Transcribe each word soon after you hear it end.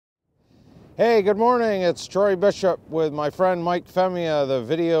Hey, good morning. It's Troy Bishop with my friend Mike Femia, the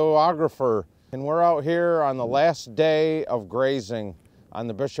videographer. And we're out here on the last day of grazing on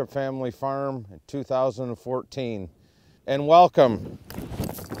the Bishopp Family Farm in 2014. And welcome.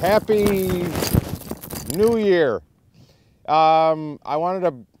 Happy New Year. I wanted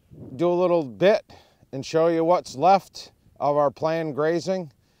to do a little bit and show you what's left of our planned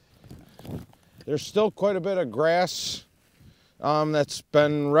grazing. There's still quite a bit of grass that's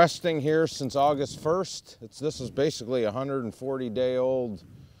been resting here since August 1st. This is basically a 140-day-old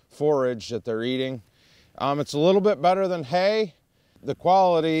forage that they're eating. It's a little bit better than hay. The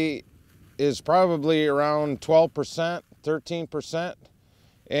quality is probably around 12%, 13%.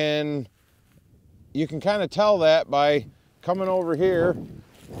 And you can kind of tell that by coming over here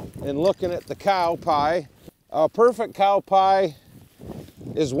and looking at the cow pie. A perfect cow pie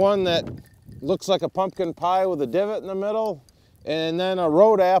is one that looks like a pumpkin pie with a divot in the middle. And then a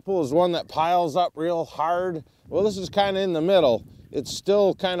road apple is one that piles up real hard. Well, this is kind of in the middle. It's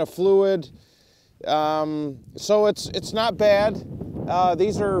still kind of fluid. So it's not bad.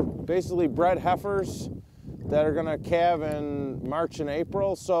 These are basically bred heifers that are gonna calve in March and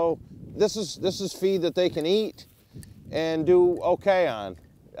April. So this is feed that they can eat and do okay on.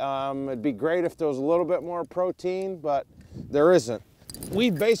 It'd be great if there was a little bit more protein, but there isn't.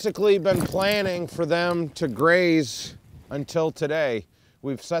 We've basically been planning for them to graze until today.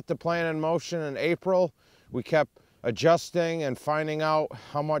 We've set the plan in motion in April. We kept adjusting and finding out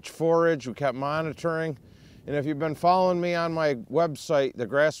how much forage. We kept monitoring. And if you've been following me on my website,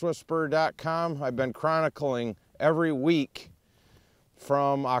 thegrasswhisperer.com, I've been chronicling every week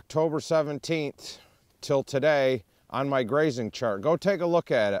from October 17th till today on my grazing chart. Go take a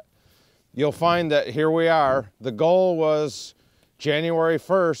look at it. You'll find that here we are. The goal was January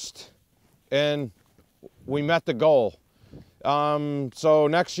 1st, and we met the goal. So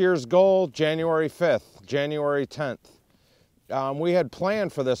next year's goal, January 5th, January 10th. We had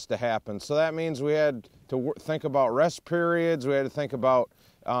planned for this to happen, so that means we had to think about rest periods, we had to think about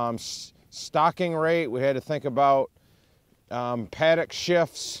stocking rate, we had to think about paddock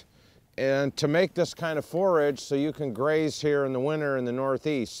shifts, and to make this kind of forage so you can graze here in the winter in the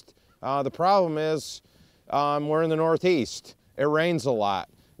Northeast. The problem is we're in the Northeast. It rains a lot.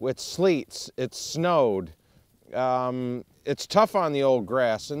 It sleets, it's snowed. It's tough on the old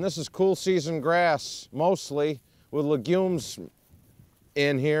grass, and this is cool season grass mostly with legumes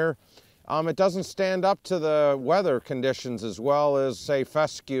in here. It doesn't stand up to the weather conditions as well as, say,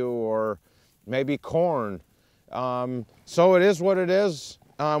 fescue or maybe corn. So it is what it is.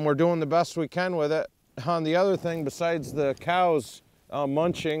 We're doing the best we can with it. The other thing besides the cows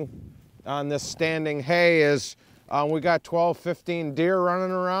munching on this standing hay is we got 12, 15 deer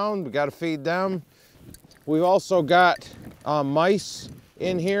running around. We got to feed them. We've also got mice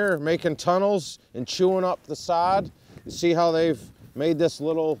in here making tunnels and chewing up the sod. You see how they've made this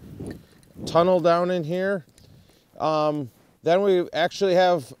little tunnel down in here? Then we actually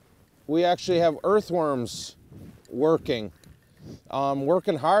have earthworms working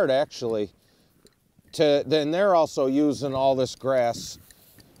hard actually. Then they're also using all this grass.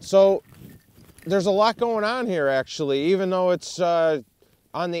 So there's a lot going on here actually, even though it's on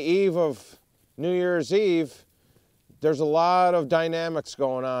the eve of New Year's Eve. There's a lot of dynamics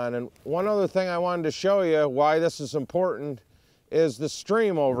going on. And one other thing I wanted to show you why this is important is the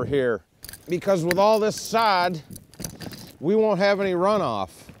stream over here. Because with all this sod, we won't have any runoff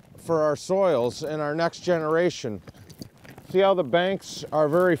for our soils in our next generation. See how the banks are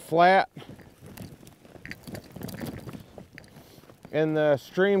very flat? And the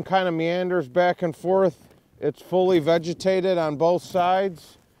stream kind of meanders back and forth. It's fully vegetated on both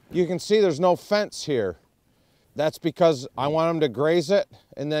sides. You can see there's no fence here. That's because I want them to graze it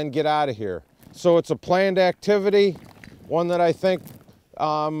and then get out of here. So it's a planned activity, one that I think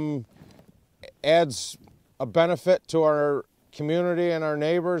adds a benefit to our community and our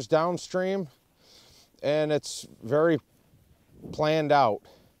neighbors downstream, and it's very planned out.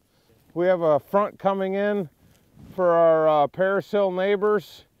 We have a front coming in for our Paris Hill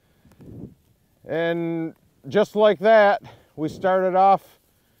neighbors, and just like that, we started off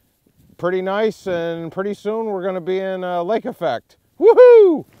pretty nice, and pretty soon we're going to be in lake effect.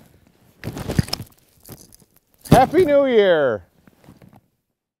 Woohoo! Happy New Year!